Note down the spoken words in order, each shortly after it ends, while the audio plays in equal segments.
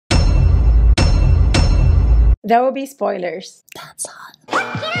There will be spoilers. That's hot.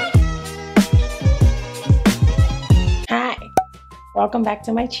 Hi, welcome back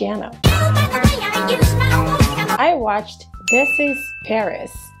to my channel. I watched This Is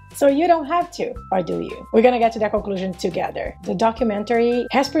Paris. So you don't have to, or do you? We're gonna get to that conclusion together. The documentary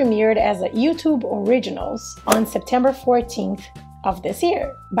has premiered as a YouTube Originals on September 14th of this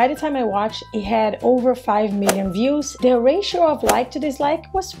year. By the time I watched, it had over 5 million views. The ratio of like to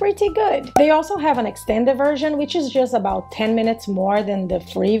dislike was pretty good. They also have an extended version, which is just about 10 minutes more than the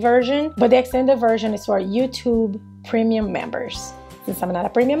free version, but the extended version is for YouTube Premium members. Since I'm not a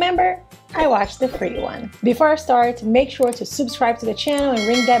premium member, I watched the free one. Before I start, make sure to subscribe to the channel and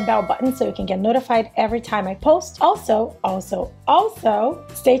ring that bell button so you can get notified every time I post. Also,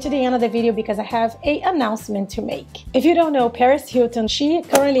 stay to the end of the video because I have an announcement to make. If you don't know Paris Hilton, she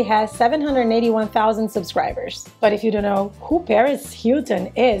currently has 781,000 subscribers. But if you don't know who Paris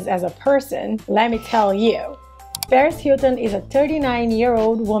Hilton is as a person, let me tell you. Paris Hilton is a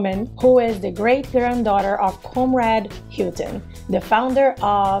 39-year-old woman who is the great-granddaughter of Comrade Hilton, the founder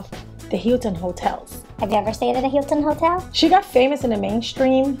of the Hilton Hotels. Have you ever stayed at a Hilton hotel? She got famous in the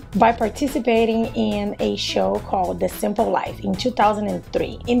mainstream by participating in a show called The Simple Life in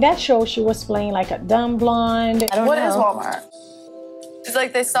 2003. In that show, she was playing like a dumb blonde. What is Walmart? It's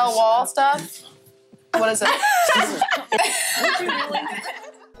like they sell wall stuff? What is it?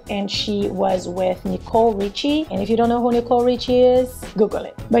 And she was with Nicole Richie. And if you don't know who Nicole Richie is, Google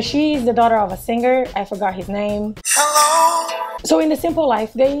it. But she's the daughter of a singer. I forgot his name. Hello. So in The Simple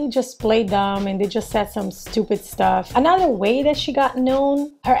Life, they just play dumb and they just said some stupid stuff. Another way that she got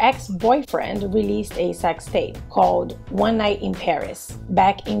known, her ex-boyfriend released a sex tape called One Night in Paris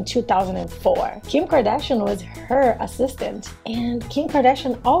back in 2004. Kim Kardashian was her assistant. And Kim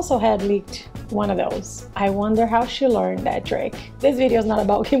Kardashian also had leaked one of those. I wonder how she learned that trick. This video is not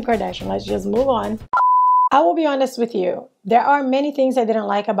about Kim Kardashian. Let's just move on. I will be honest with you. There are many things I didn't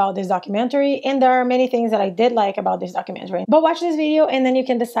like about this documentary, and there are many things that I did like about this documentary. But watch this video and then you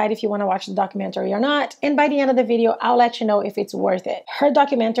can decide if you want to watch the documentary or not. And by the end of the video, I'll let you know if it's worth it. Her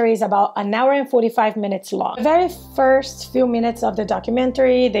documentary is about 1 hour and 45 minutes long. The very first few minutes of the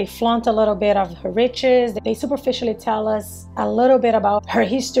documentary, they flaunt a little bit of her riches. They superficially tell us a little bit about her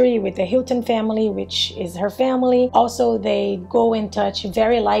history with the Hilton family, which is her family. Also, they go and touch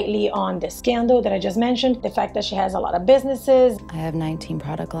very lightly on the scandal that I just mentioned, the fact that she has a lot of business. I have 19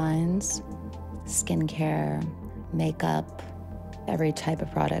 product lines, skincare, makeup, every type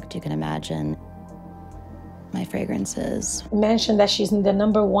of product you can imagine. My fragrances. Mentioned that she's the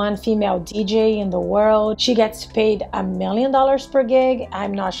 #1 female DJ in the world. She gets paid $1 million per gig.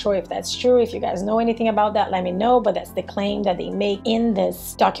 I'm not sure if that's true. If you guys know anything about that, let me know, but that's the claim that they make in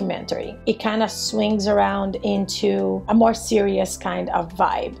this documentary. It kind of swings around into a more serious kind of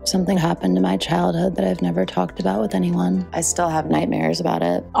vibe. Something happened to my childhood that I've never talked about with anyone. I still have nightmares about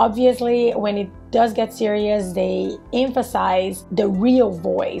it. Obviously, when it does get serious, they emphasize the real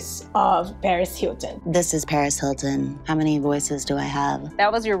voice of Paris Hilton. This is Paris Hilton. How many voices do I have?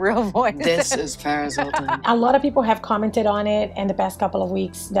 That was your real voice. This is Paris Hilton. A lot of people have commented on it in the past couple of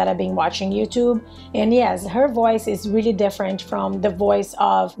weeks that I've been watching YouTube. And yes, her voice is really different from the voice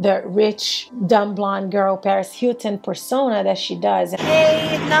of the rich, dumb blonde girl Paris Hilton persona that she does.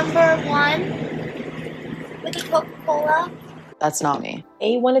 Hey, #1 with the Coca-Cola. That's not me.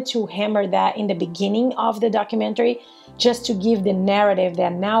 They wanted to hammer that in the beginning of the documentary just to give the narrative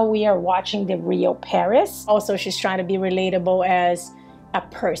that now we are watching the real Paris. Also, she's trying to be relatable as a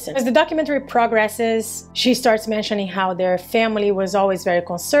person. As the documentary progresses, she starts mentioning how their family was always very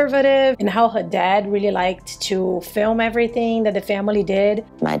conservative and how her dad really liked to film everything that the family did.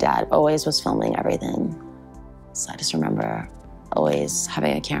 My dad always was filming everything. So I just remember always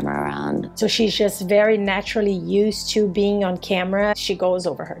having a camera around. So she's just very naturally used to being on camera. She goes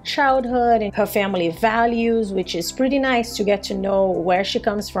over her childhood and her family values, which is pretty nice to get to know where she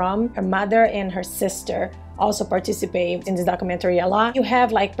comes from. Her mother and her sister also participate in this documentary a lot. You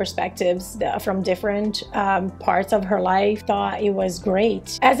have like perspectives from different parts of her life. Thought it was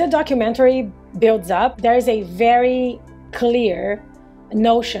great. As the documentary builds up, there's a very clear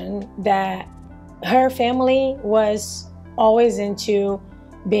notion that her family was always into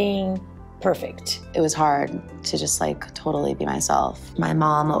being perfect. It was hard to just like totally be myself. My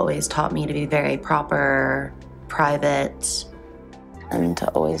mom always taught me to be very proper, private, and to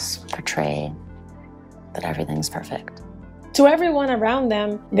always portray that everything's perfect. To everyone around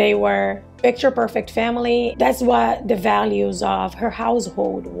them, they were picture-perfect family. That's what the values of her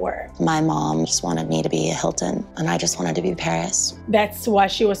household were. My mom just wanted me to be a Hilton, and I just wanted to be Paris. That's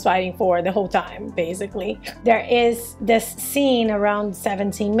what she was fighting for the whole time, basically. There is this scene around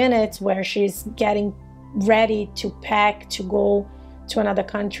 17 minutes where she's getting ready to pack to go to another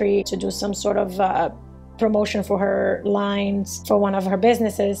country to do some sort of promotion for her lines for one of her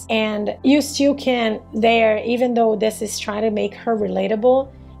businesses. And you still can there, even though this is trying to make her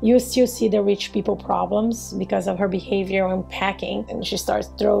relatable, you still see the rich people problems because of her behavior when packing. And she starts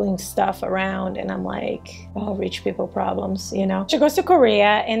throwing stuff around and I'm like, oh, rich people problems, you know? She goes to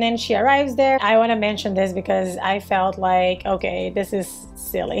Korea and then she arrives there. I want to mention this because I felt like, okay, this is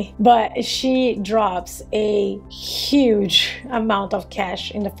silly. But she drops a huge amount of cash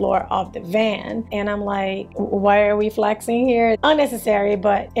in the floor of the van. And I'm like, why are we flexing here? Unnecessary,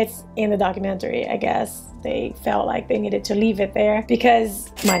 but it's in the documentary, I guess. They felt like they needed to leave it there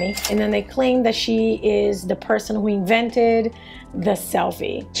because money. And then they claim that she is the person who invented the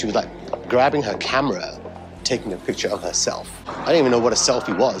selfie. She was like grabbing her camera, taking a picture of herself. I didn't even know what a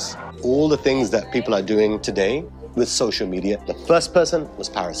selfie was. All the things that people are doing today with social media. The first person was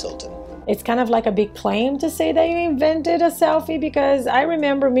Paris Hilton. It's kind of like a big claim to say that you invented a selfie, because I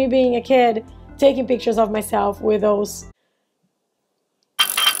remember me being a kid taking pictures of myself with those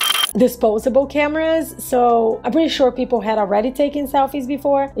disposable cameras. So I'm pretty sure people had already taken selfies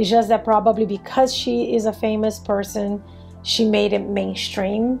before. It's just that probably because she is a famous person, she made it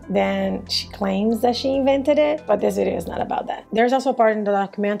mainstream, then she claims that she invented it. But this video is not about that. There's also a part in the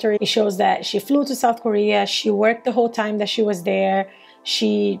documentary, it shows that she flew to South Korea, she worked the whole time that she was there.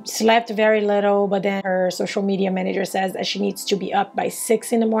 She slept very little, but then her social media manager says that she needs to be up by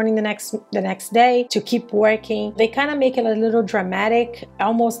 6 in the morning the next day to keep working. They kind of make it a little dramatic,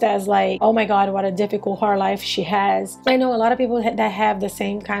 almost as like, oh my God, what a difficult, hard life she has. I know a lot of people that have the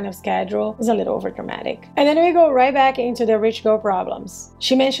same kind of schedule. It's a little over dramatic. And then we go right back into the rich girl problems.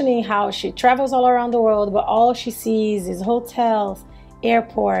 She mentioning how she travels all around the world, but all she sees is hotels,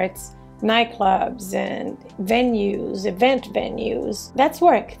 airports, nightclubs and venues, event venues. That's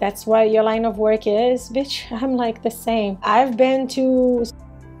work. That's what your line of work is. Bitch, I'm like the same. I've been to,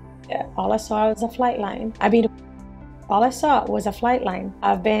 all I saw was a flight line. All I saw was a flight line.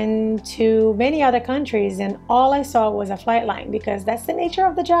 I've been to many other countries and all I saw was a flight line, because that's the nature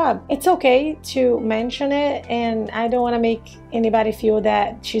of the job. It's okay to mention it, and I don't want to make anybody feel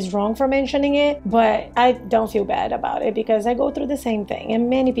that she's wrong for mentioning it, but I don't feel bad about it because I go through the same thing, and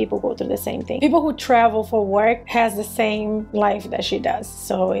many people go through the same thing. People who travel for work has the same life that she does.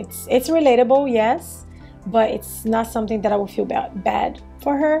 So it's relatable, yes, but it's not something that I would feel bad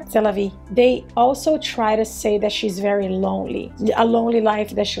for her. C'est la vie. They also try to say that she's very lonely, a lonely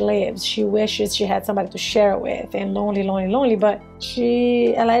life that she lives. She wishes she had somebody to share with, and lonely, but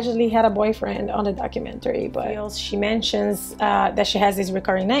she allegedly had a boyfriend on the documentary. But she mentions that she has these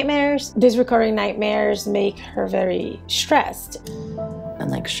recurring nightmares. These recurring nightmares make her very stressed.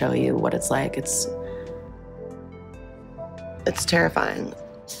 And like show you what it's like. It's terrifying.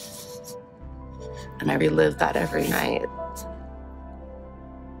 And I relive that every night.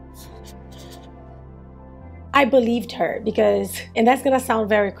 I believed her because, and that's gonna sound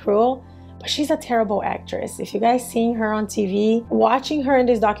very cruel, but she's a terrible actress. If you guys seen her on TV, watching her in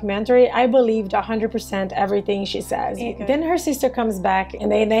this documentary, I believed 100% everything she says. Then her sister comes back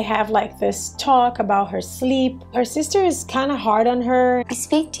and they have like this talk about her sleep. Her sister is kind of hard on her. I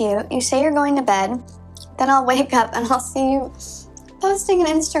speak to you, you say you're going to bed, then I'll wake up and I'll see you posting an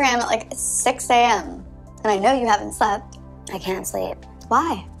Instagram at like 6 a.m. And I know you haven't slept. I can't sleep.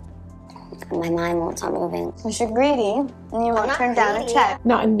 Why? My mind won't stop moving. Because you're greedy and you won't turn down a check.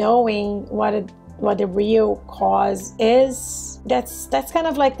 Not knowing what the real cause is. That's kind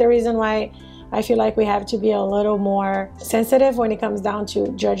of like the reason why I feel like we have to be a little more sensitive when it comes down to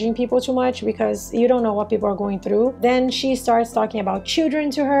judging people too much, because you don't know what people are going through. Then she starts talking about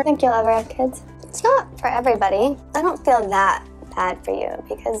children to her. Think you'll ever have kids? It's not for everybody. I don't feel that bad for you,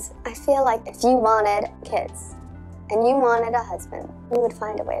 because I feel like if you wanted kids and you wanted a husband, you would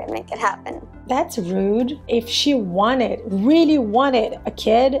find a way to make it happen. That's rude. If she really wanted a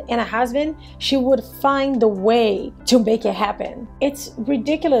kid and a husband, she would find the way to make it happen. It's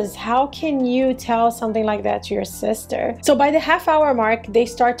ridiculous. How can you tell something like that to your sister? So by the half-hour mark, they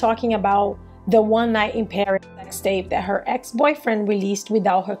start talking about the one night in Paris sex tape that her ex-boyfriend released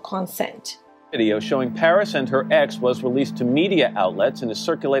without her consent. Video showing Paris and her ex was released to media outlets and is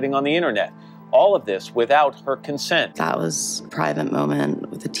circulating on the internet. All of this without her consent. That was a private moment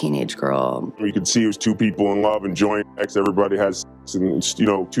with a teenage girl. You could see it was two people in love enjoying sex. Everybody has, you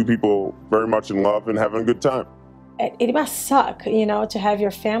know, two people very much in love and having a good time. It must suck, you know, to have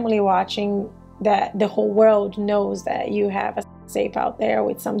your family watching that the whole world knows that you have a tape out there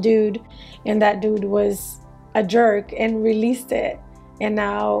with some dude, and that dude was a jerk and released it. And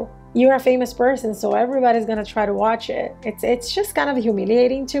now You're a famous person, so everybody's gonna try to watch it. It's just kind of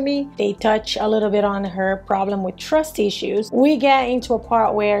humiliating to me. They touch a little bit on her problem with trust issues. We get into a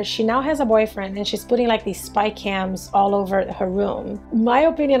part where she now has a boyfriend and she's putting like these spy cams all over her room. My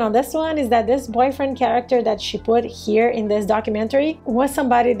opinion on this one is that this boyfriend character that she put here in this documentary was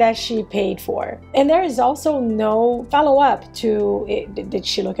somebody that she paid for. And there is also no follow-up to it. Did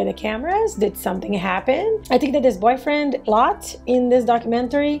she look at the cameras? Did something happen? I think that this boyfriend plot in this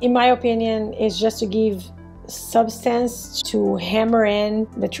documentary, in my opinion, is just to give substance to hammer in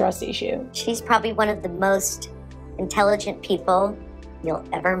the trust issue. She's probably one of the most intelligent people you'll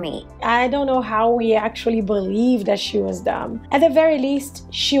ever meet. I don't know how we actually believe that she was dumb. At the very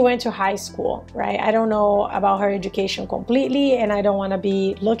least, she went to high school, right? I don't know about her education completely, and I don't want to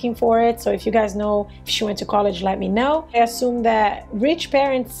be looking for it. So if you guys know if she went to college, let me know. I assume that rich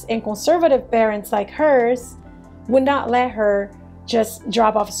parents and conservative parents like hers would not let her just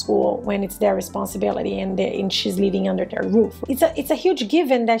drop off school when it's their responsibility and she's living under their roof. It's a huge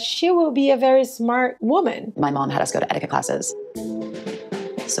given that she will be a very smart woman. My mom had us go to etiquette classes.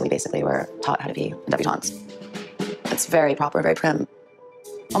 So we basically were taught how to be debutantes. It's very proper, very prim.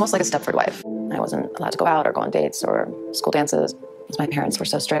 Almost like a Stepford wife. I wasn't allowed to go out or go on dates or school dances because my parents were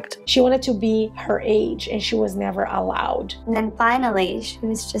so strict. She wanted to be her age and she was never allowed. And then finally, she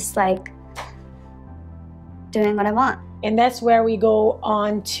was just like, doing what I want. And that's where we go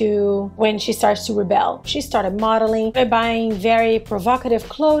on to when she starts to rebel. She started modeling by buying very provocative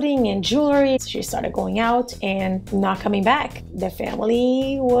clothing and jewelry. She started going out and not coming back. The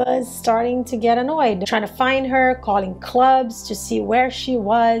family was starting to get annoyed, trying to find her, calling clubs to see where she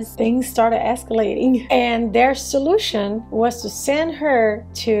was. Things started escalating. And their solution was to send her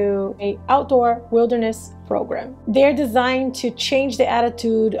to an outdoor wilderness program. They're designed to change the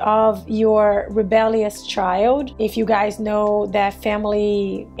attitude of your rebellious child. If you guys know that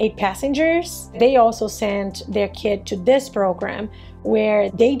family 8 Passengers, they also sent their kid to this program where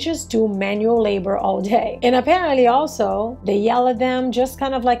they just do manual labor all day. And apparently also they yell at them, just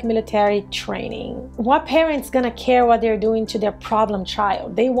kind of like military training. What parent's gonna care what they're doing to their problem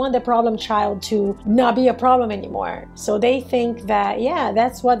child? They want the problem child to not be a problem anymore. So they think that, yeah,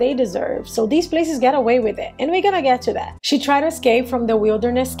 that's what they deserve. So these places get away with it. And we're gonna get to that. She tried to escape from the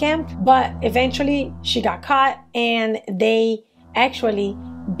wilderness camp, but eventually she got caught and they actually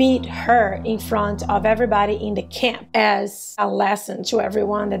beat her in front of everybody in the camp as a lesson to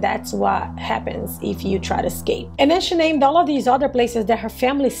everyone that that's what happens if you try to escape. And then she named all of these other places that her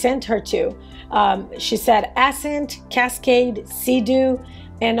family sent her to. She said Ascent, Cascade, Sea-Doo,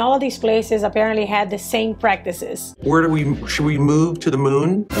 and all of these places apparently had the same practices. Should we move to the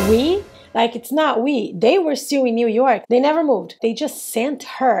moon? We? Like, it's not we. They were still in New York. They never moved. They just sent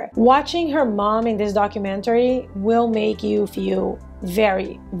her. Watching her mom in this documentary will make you feel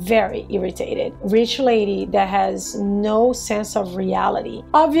very, very irritated. Rich lady that has no sense of reality.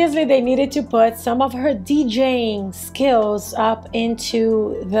 Obviously, they needed to put some of her DJing skills up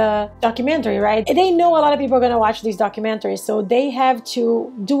into the documentary, right? They know a lot of people are gonna watch these documentaries, so they have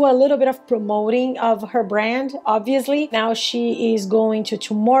to do a little bit of promoting of her brand, obviously. Now she is going to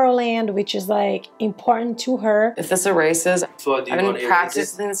Tomorrowland, which is like important to her. If this erases, I've been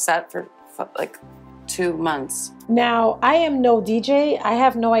practicing the set for like 2 months. Now, I am no DJ. I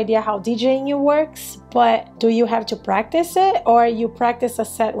have no idea how DJing works, but do you have to practice it, or you practice a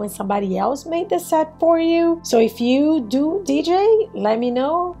set when somebody else made the set for you? So if you do DJ, let me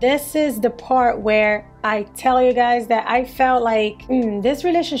know. This is the part where I tell you guys that I felt like this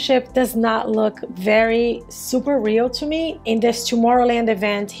relationship does not look very super real to me. In this Tomorrowland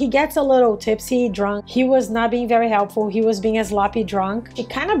event, he gets a little tipsy, drunk. He was not being very helpful. He was being a sloppy drunk. She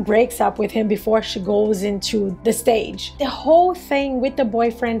kind of breaks up with him before she goes into the stage. The whole thing with the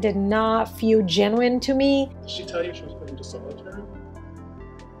boyfriend did not feel genuine to me. Did she tell you she was put into solitary?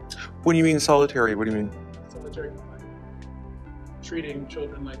 What do you mean solitary? What do you mean? Solitary confinement. Treating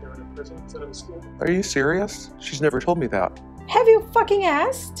children like they're in a prison instead of a school. Are you serious? She's never told me that. Have you fucking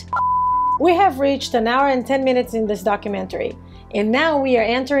asked? We have reached 1 hour and 10 minutes in this documentary, and now we are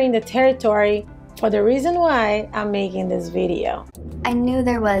entering the territory for the reason why I'm making this video. I knew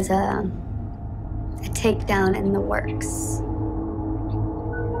there was a takedown in the works.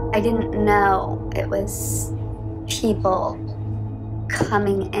 I didn't know it was people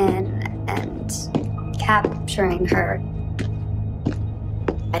coming in and capturing her.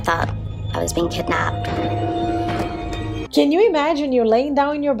 I thought I was being kidnapped. Can you imagine you laying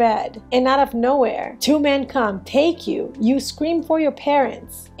down in your bed and out of nowhere, two men come, take you, you scream for your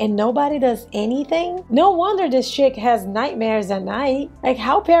parents, and nobody does anything? No wonder this chick has nightmares at night. Like,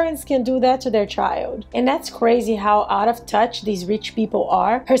 how parents can do that to their child. And that's crazy how out of touch these rich people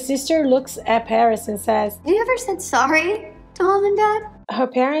are. Her sister looks at Paris and says, "Have you ever said sorry to mom and dad?" Her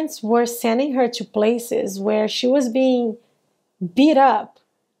parents were sending her to places where she was being beat up,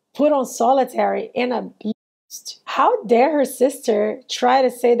 put on solitary, and abused. How dare her sister try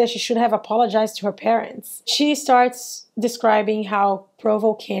to say that she should have apologized to her parents? She starts describing how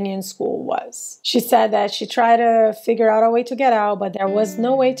Provo Canyon School was. She said that she tried to figure out a way to get out, but there was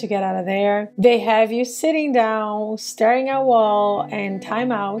no way to get out of there. They have you sitting down, staring at a wall, and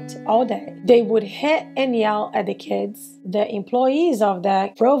time out all day. They would hit and yell at the kids. The employees of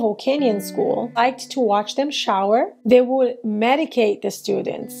the Provo Canyon School liked to watch them shower. They would medicate the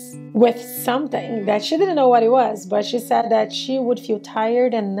students with something that she didn't know what it was, but she said that she would feel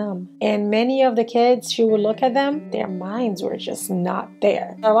tired and numb. And many of the kids, she would look at them, their minds were just not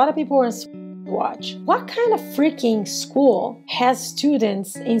there. A lot of people were in watch. What kind of freaking school has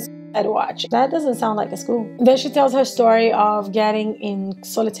students in watch? That doesn't sound like a school. Then she tells her story of getting in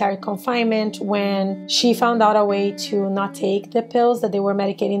solitary confinement when she found out a way to not take the pills that they were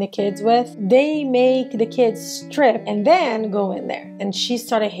medicating the kids with. They make the kids strip and then go in there. And she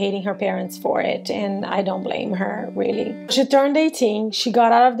started hating her parents for it, and I don't blame her, really. She turned 18, she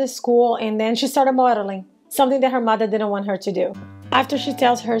got out of the school, and then she started modeling, something that her mother didn't want her to do. After she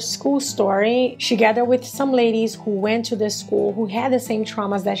tells her school story, she gathered with some ladies who went to this school who had the same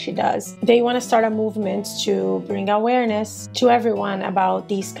traumas that she does. They want to start a movement to bring awareness to everyone about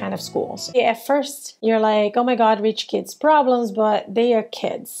these kind of schools. At first, you're like, oh my God, rich kids' problems, but they are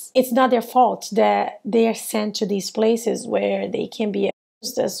kids. It's not their fault that they are sent to these places where they can be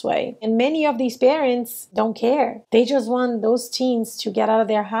this way. And many of these parents don't care. They just want those teens to get out of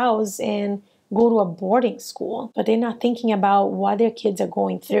their house and go to a boarding school, but they're not thinking about what their kids are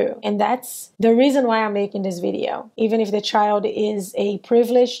going through. And that's the reason why I'm making this video. Even if the child is a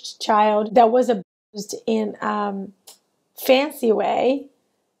privileged child that was abused in a fancy way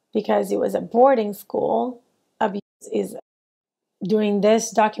because it was a boarding school, abuse is. During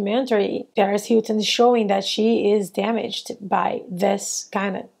this documentary, Paris Hilton is showing that she is damaged by this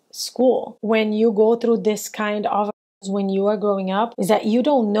kind of school. When you go through this kind of when you are growing up, is that you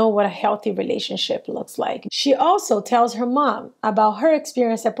don't know what a healthy relationship looks like. She also tells her mom about her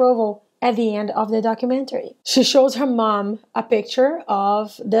experience at Provo at the end of the documentary. She shows her mom a picture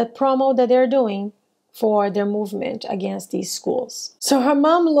of the promo that they're doing for their movement against these schools. So her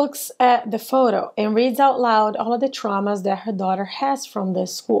mom looks at the photo and reads out loud all of the traumas that her daughter has from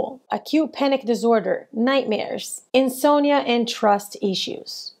this school. Acute panic disorder, nightmares, insomnia, and trust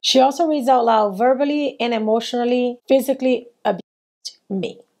issues. She also reads out loud verbally and emotionally, physically abused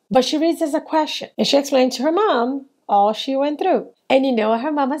me. But she reads as a question, and she explained to her mom all she went through. And you know what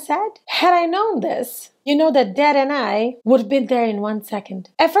her mama said? Had I known this, you know that Dad and I would have been there in 1 second.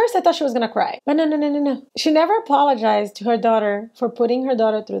 At first, I thought she was going to cry. But no. She never apologized to her daughter for putting her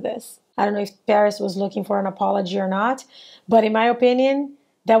daughter through this. I don't know if Paris was looking for an apology or not. But in my opinion,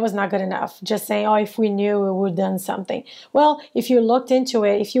 that was not good enough. Just saying, oh, if we knew, we would have done something. Well, if you looked into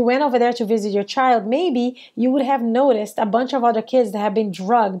it, if you went over there to visit your child, maybe you would have noticed a bunch of other kids that have been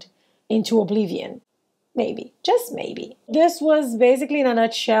drugged into oblivion. Maybe, just maybe. This was basically in a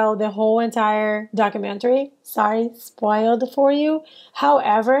nutshell the whole entire documentary. Sorry, spoiled for you.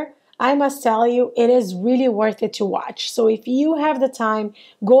 However, I must tell you, it is really worth it to watch. So if you have the time,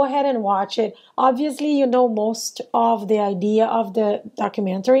 go ahead and watch it. Obviously, you know most of the idea of the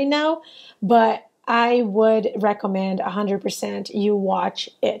documentary now, but I would recommend 100% you watch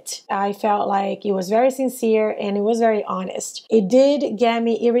it. I felt like it was very sincere and it was very honest. It did get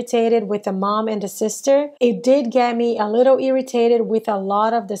me irritated with the mom and the sister. It did get me a little irritated with a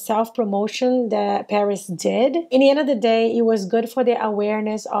lot of the self-promotion that Paris did. In the end of the day, it was good for the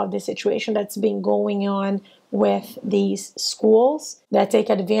awareness of the situation that's been going on with these schools that take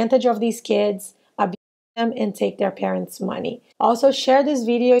advantage of these kids, them, and take their parents' money. Also, share this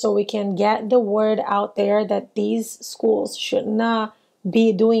video so we can get the word out there that these schools should not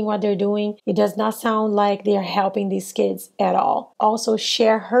be doing what they're doing. It does not sound like they are helping these kids at all. Also,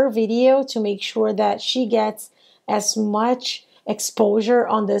 share her video to make sure that she gets as much exposure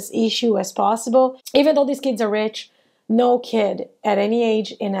on this issue as possible. Even though these kids are rich, no kid at any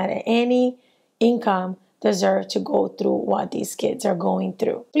age and at any income deserve to go through what these kids are going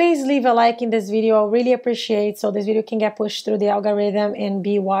through. Please leave a like in this video. I really appreciate so this video can get pushed through the algorithm and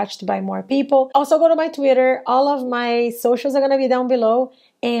be watched by more people. Also go to my Twitter. All of my socials are going to be down below,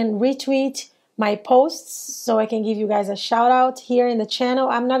 and retweet my posts so I can give you guys a shout out here in the channel.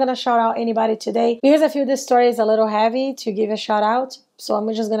 I'm not gonna shout out anybody today because I feel this story is a little heavy to give a shout out, so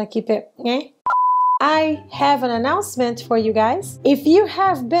I'm just gonna keep it. I have an announcement for you guys. If you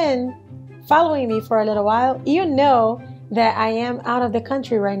have been following me for a little while, you know that I am out of the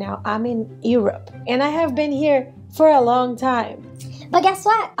country right now. I'm in Europe and I have been here for a long time. But guess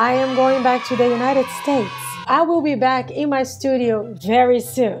what? I am going back to the United States. I will be back in my studio very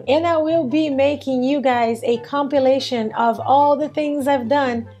soon and I will be making you guys a compilation of all the things I've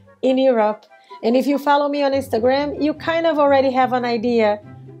done in Europe. And if you follow me on Instagram, you kind of already have an idea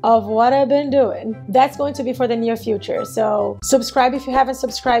of what I've been doing. That's going to be for the near future. So subscribe if you haven't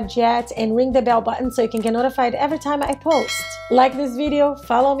subscribed yet and ring the bell button so you can get notified every time I post. Like this video,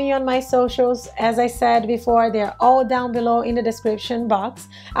 follow me on my socials. As I said before, they're all down below in the description box.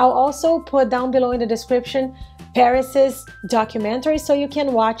 I'll also put down below in the description Paris's documentary so you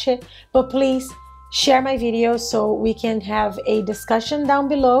can watch it. But please share my videos so we can have a discussion down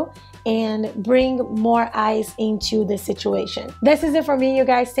below and bring more eyes into the situation. This is it for me, you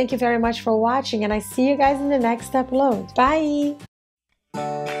guys. Thank you very much for watching and I see you guys in the next upload. Bye!